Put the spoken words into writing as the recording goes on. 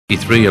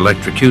1953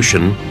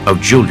 electrocution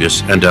of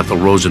Julius and Ethel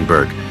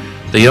Rosenberg,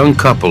 the young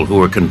couple who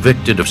were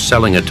convicted of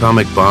selling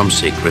atomic bomb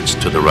secrets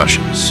to the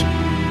Russians.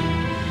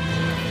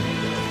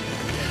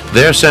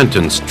 Their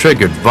sentence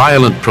triggered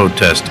violent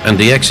protest, and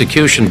the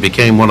execution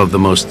became one of the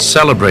most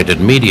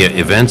celebrated media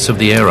events of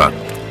the era.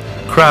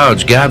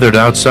 Crowds gathered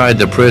outside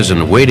the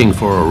prison waiting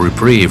for a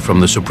reprieve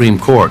from the Supreme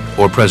Court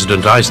or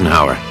President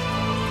Eisenhower.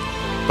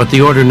 But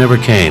the order never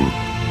came,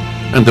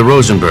 and the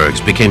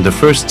Rosenbergs became the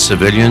first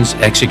civilians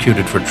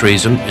executed for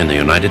treason in the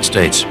United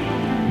States.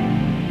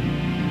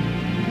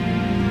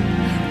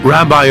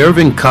 Rabbi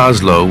Irving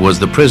Kozlow was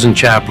the prison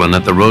chaplain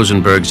at the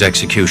Rosenbergs'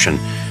 execution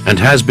and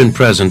has been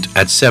present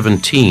at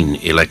 17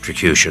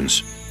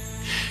 electrocutions.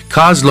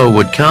 Kozlow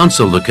would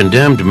counsel the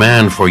condemned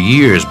man for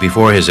years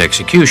before his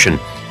execution.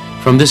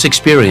 From this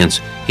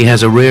experience, he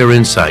has a rare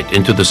insight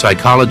into the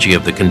psychology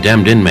of the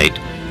condemned inmate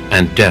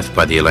and death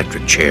by the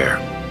electric chair.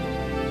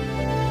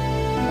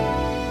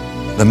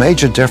 The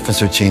major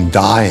difference between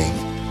dying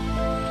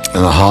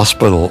in a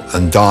hospital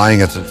and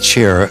dying at the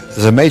chair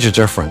is a major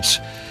difference.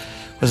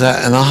 Was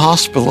that in a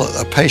hospital,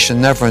 a patient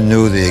never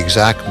knew the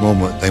exact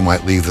moment they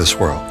might leave this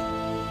world.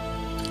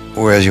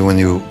 Whereas when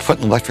you put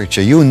in an electric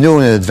chair, you knew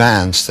in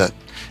advance that,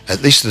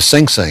 at least the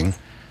Sing Sing,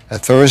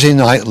 at Thursday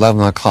night,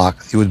 11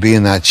 o'clock, you would be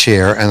in that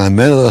chair, and a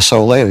minute or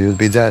so later, you would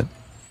be dead.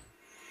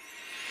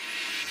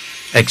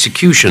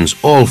 Executions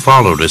all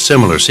followed a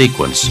similar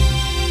sequence.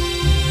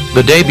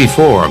 The day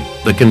before,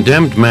 the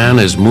condemned man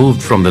is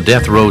moved from the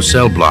death row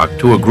cell block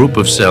to a group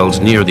of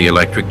cells near the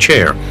electric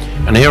chair,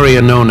 an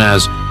area known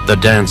as the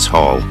dance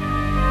hall.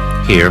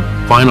 Here,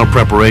 final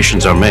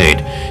preparations are made,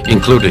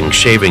 including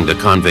shaving the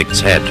convict's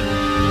head.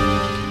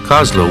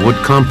 Kozlow would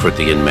comfort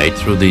the inmate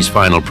through these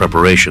final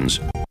preparations.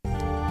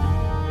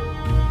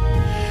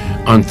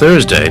 On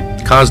Thursday,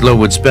 Kozlow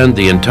would spend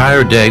the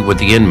entire day with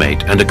the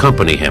inmate and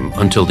accompany him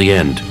until the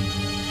end.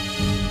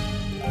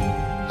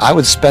 I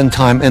would spend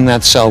time in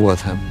that cell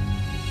with him.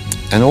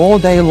 And all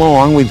day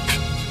long, we'd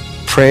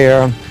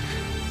prayer,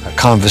 a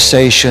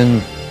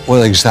conversation,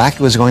 what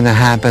exactly was going to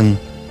happen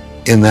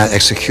in that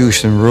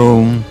execution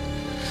room,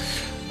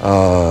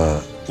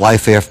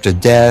 life after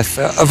death,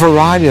 a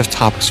variety of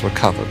topics were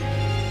covered.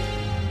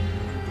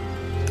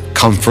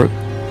 Comfort.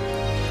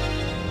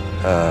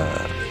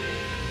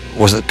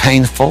 Was it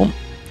painful?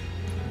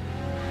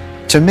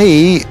 To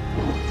me,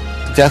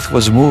 death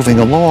was moving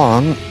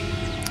along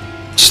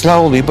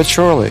slowly but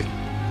surely.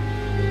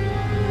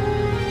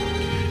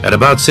 At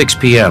about 6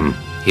 p.m.,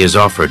 he is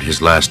offered his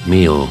last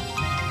meal.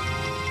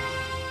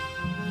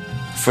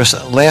 For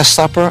Last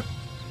Supper,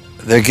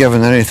 they're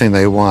given anything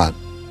they want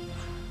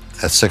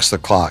at 6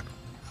 o'clock.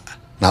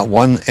 Not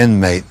one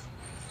inmate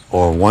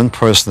or one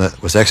person that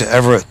was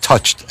ever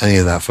touched any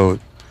of that food.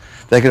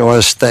 They could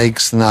order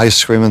steaks and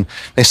ice cream, and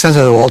they sent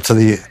it all to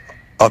the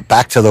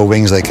back to the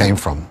wings they came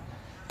from,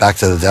 back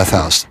to the death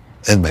house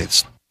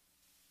inmates.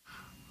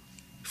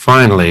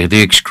 Finally,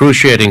 the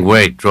excruciating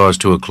wait draws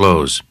to a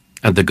close,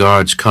 and the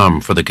guards come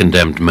for the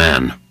condemned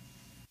man.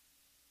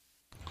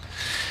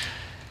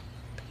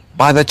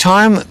 By the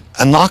time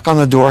a knock on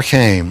the door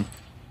came,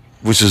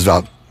 which was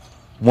about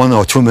 1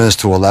 or 2 minutes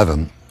to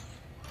 11,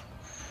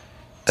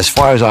 as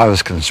far as I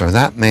was concerned,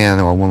 that man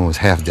or woman was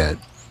half dead.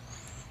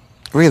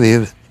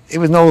 Really, he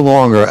was no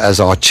longer as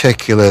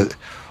articulate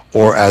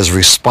or as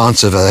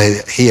responsive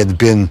as he had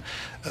been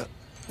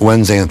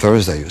Wednesday and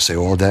Thursday, you see,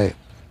 all day.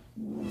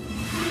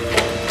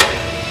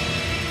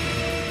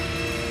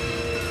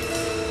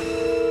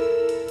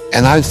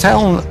 And I'd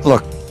tell him,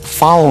 look,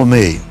 follow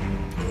me.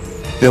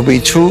 There'll be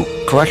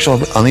 2 correctional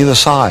on either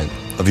side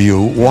of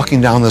you walking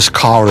down this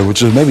corridor,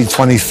 which is maybe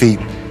 20 feet,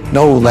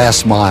 no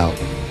last mile,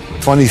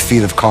 20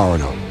 feet of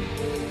corridor.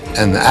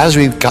 And as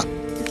we got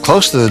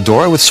close to the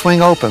door, it would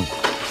swing open.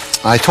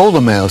 I told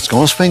the man, it's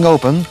going to swing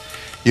open.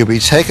 You'll be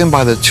taken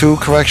by the 2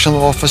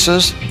 correctional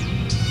officers.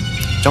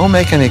 Don't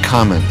make any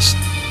comments,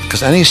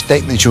 because any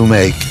statement you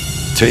make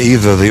to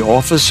either the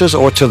officers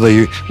or to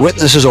the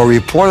witnesses or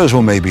reporters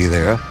who may be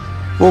there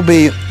will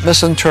be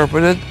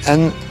misinterpreted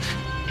and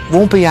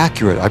won't be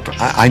accurate.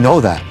 I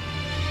know that.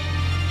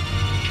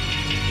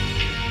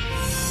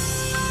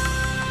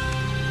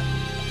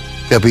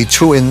 There'll be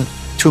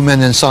 2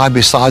 men inside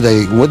beside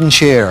a wooden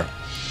chair.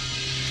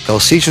 They'll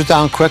seat you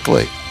down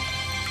quickly.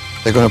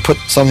 They're going to put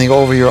something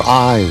over your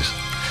eyes.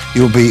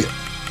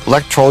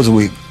 Electrodes will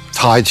be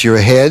tied to your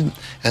head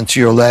and to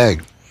your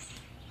leg.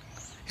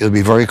 It'll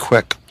be very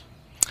quick.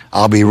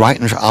 I'll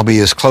be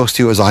as close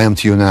to you as I am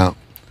to you now.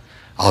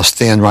 I'll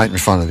stand right in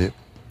front of you.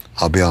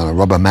 I'll be on a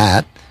rubber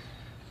mat,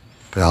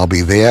 but I'll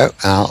be there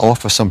and I'll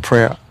offer some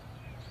prayer.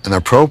 An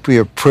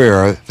appropriate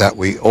prayer that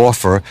we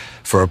offer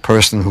for a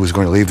person who's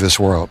going to leave this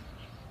world.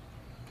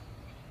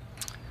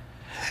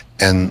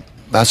 And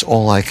that's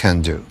all I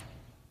can do.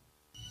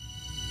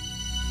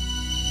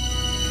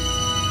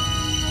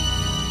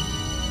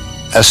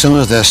 As soon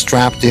as they're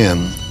strapped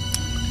in,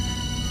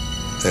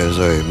 there's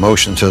a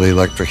motion to the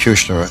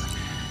electrocutioner,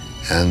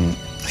 and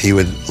he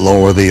would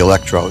lower the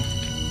electrode.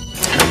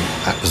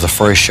 And that was the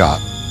first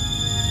shot.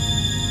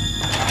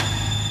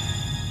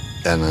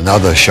 Then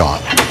another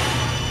shot.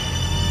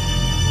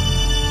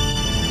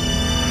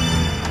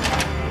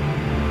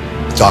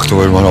 doctor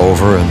would run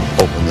over and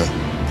open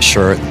the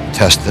shirt,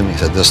 test him. He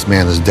said, "This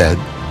man is dead."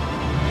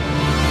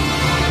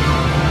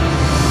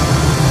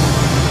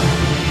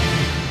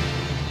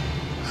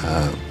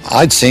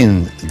 I'd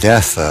seen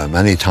death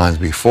many times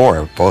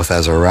before, both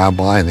as a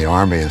rabbi in the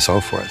army and so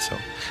forth. So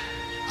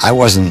I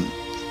wasn't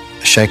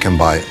shaken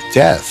by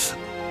death.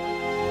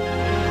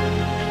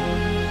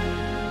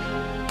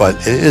 But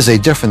it is a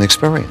different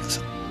experience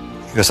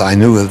because I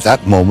knew at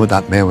that moment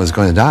that man was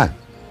going to die.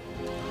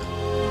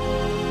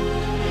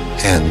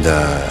 And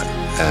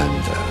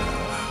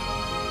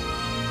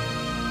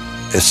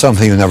it's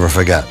something you never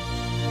forget.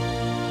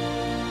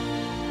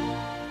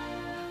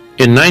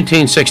 In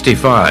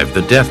 1965,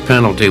 the death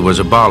penalty was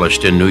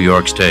abolished in New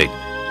York State.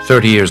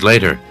 30 years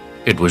later,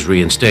 it was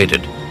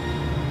reinstated.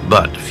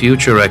 But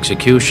future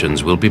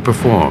executions will be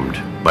performed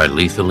by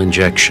lethal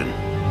injection.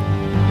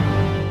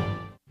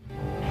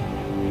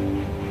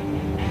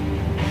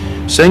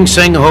 Sing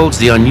Sing holds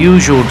the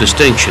unusual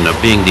distinction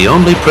of being the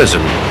only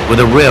prison with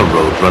a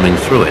railroad running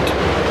through it.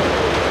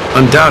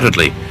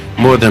 Undoubtedly,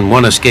 more than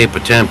one escape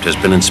attempt has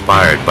been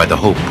inspired by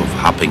the hope of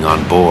hopping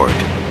on board.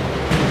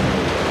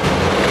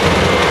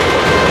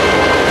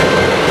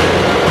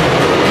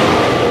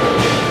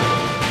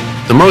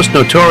 The most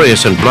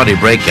notorious and bloody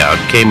breakout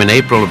came in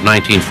April of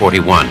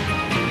 1941.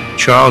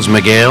 Charles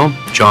McGale,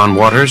 John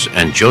Waters,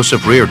 and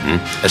Joseph Reardon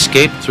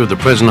escaped through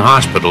the prison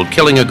hospital,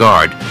 killing a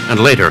guard and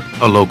later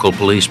a local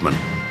policeman.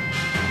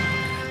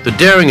 The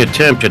daring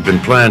attempt had been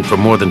planned for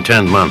more than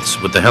 10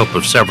 months with the help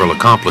of several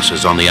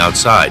accomplices on the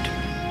outside.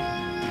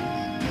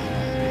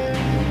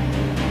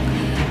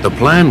 The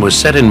plan was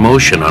set in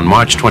motion on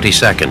March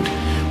 22nd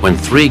when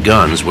 3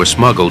 guns were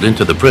smuggled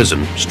into the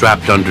prison,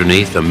 strapped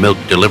underneath a milk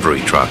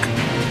delivery truck.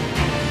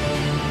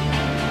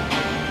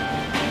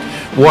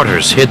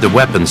 Waters hid the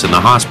weapons in the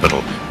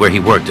hospital, where he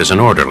worked as an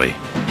orderly.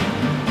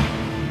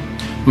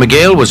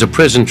 McGale was a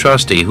prison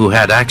trustee who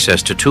had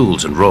access to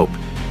tools and rope.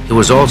 He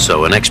was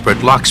also an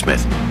expert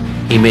locksmith.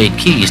 He made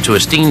keys to a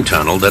steam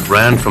tunnel that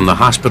ran from the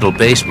hospital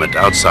basement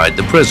outside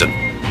the prison.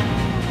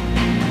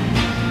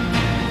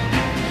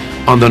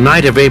 On the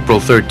night of April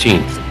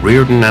 13th,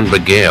 Reardon and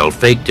McGale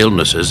faked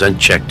illnesses and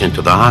checked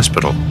into the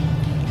hospital.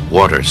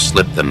 Waters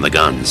slipped them the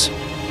guns.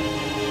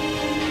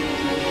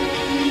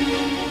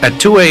 At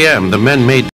 2 a.m., the men made